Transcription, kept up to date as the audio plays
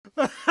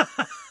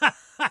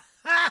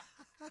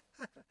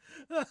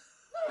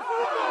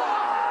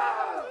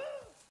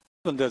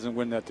Doesn't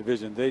win that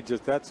division.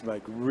 That's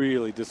like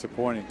really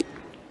disappointing.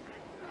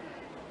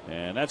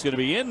 And that's going to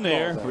be in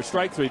there for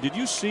strike three. Did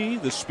you see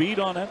the speed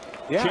on that?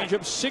 Yeah. Change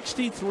up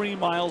 63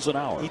 miles an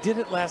hour. He did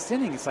it last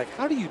inning. It's like,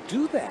 how do you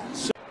do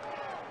that?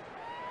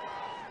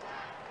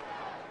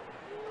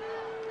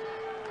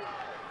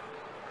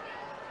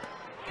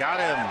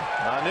 Got him.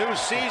 A new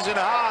season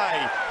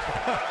high.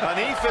 An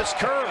Ephus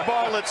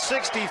curveball at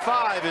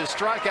 65 is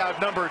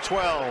strikeout number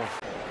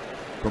 12.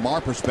 From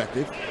our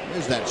perspective,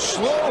 there's that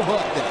slow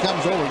hook that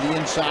comes over the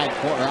inside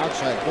corner,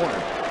 outside corner.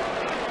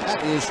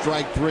 That is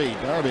strike three.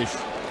 Darvish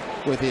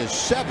with his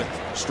 7th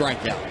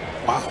strikeout.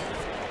 Wow.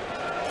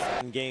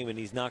 Game, and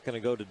he's not going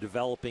to go to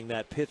developing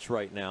that pitch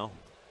right now.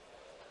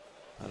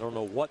 I don't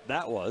know what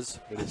that was.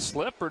 Did it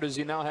slip, or does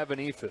he now have an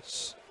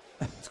Ephus?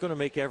 It's going to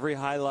make every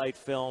highlight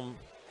film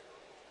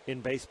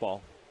in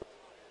baseball.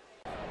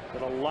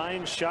 But a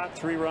line shot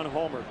 3-run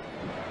homer.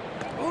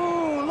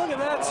 Ooh, look at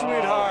that,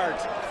 sweetheart.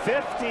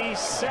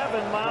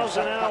 57 miles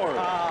an hour.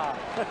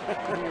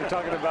 We were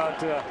talking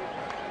about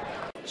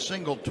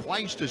Singled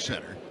twice to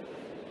center.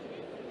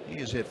 He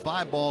has hit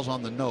 5 balls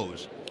on the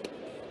nose.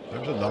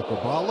 There's a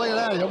knuckleball. Look at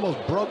that. He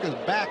almost broke his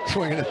back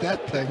swinging at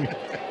that thing.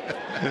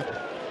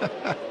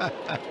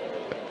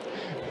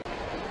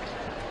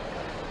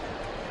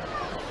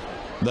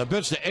 The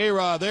pitch to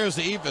A-Rod. There's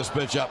the Ephus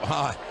pitch up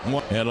high.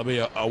 It'll be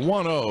a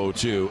 1-0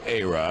 to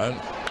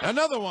A-Rod.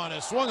 Another one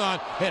is swung on,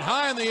 hit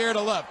high in the air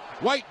to left.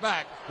 White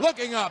back,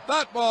 looking up.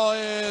 That ball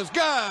is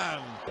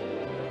gone.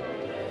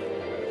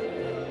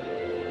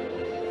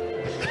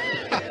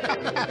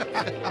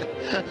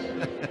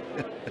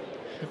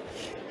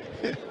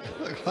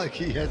 Looked like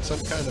he had some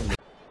kind of...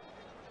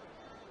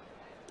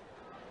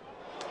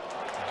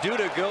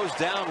 Duda goes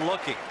down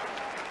looking.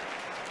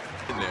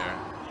 In there.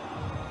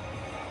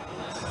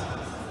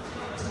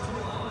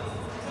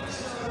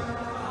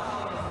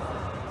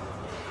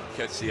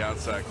 Catch the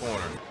outside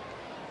corner.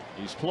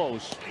 He's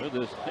close.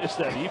 It's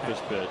that Ephus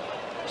pitch.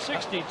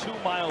 62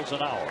 miles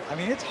an hour. I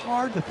mean, it's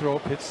hard to throw a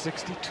pitch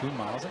 62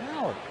 miles an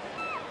hour.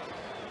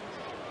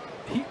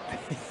 He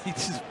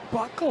just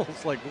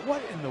buckles. Like,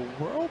 what in the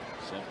world?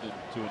 Sent it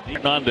to a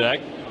deep on deck.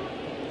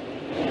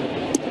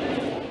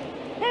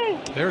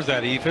 There's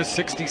that Ephus,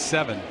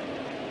 67.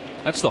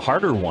 That's the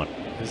harder one.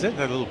 Is it?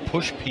 That little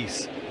push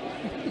piece.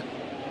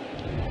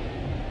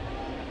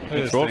 You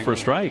can throw it for a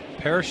strike.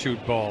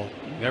 Parachute ball.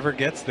 Never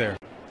gets there.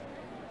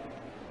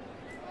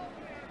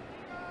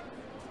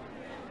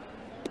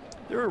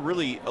 There are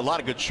really a lot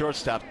of good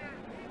shortstops.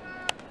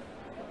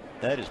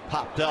 That is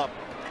popped up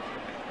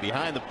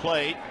behind the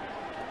plate.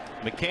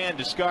 McCann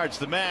discards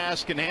the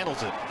mask and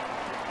handles it.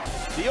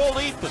 The old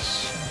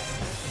Ephus.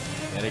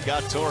 And it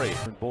got Torrey.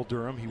 In Bull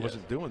Durham, he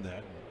wasn't doing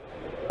that.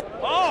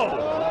 Oh,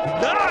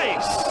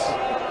 nice!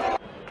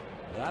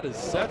 That is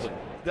something.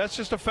 That's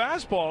just a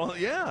fastball,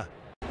 yeah.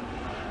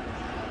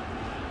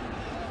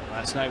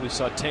 Last night we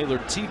saw Taylor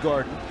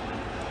Teagarden.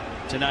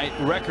 Tonight,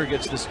 Recker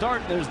gets the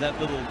start. There's that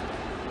little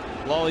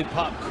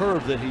lollipop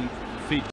curve that he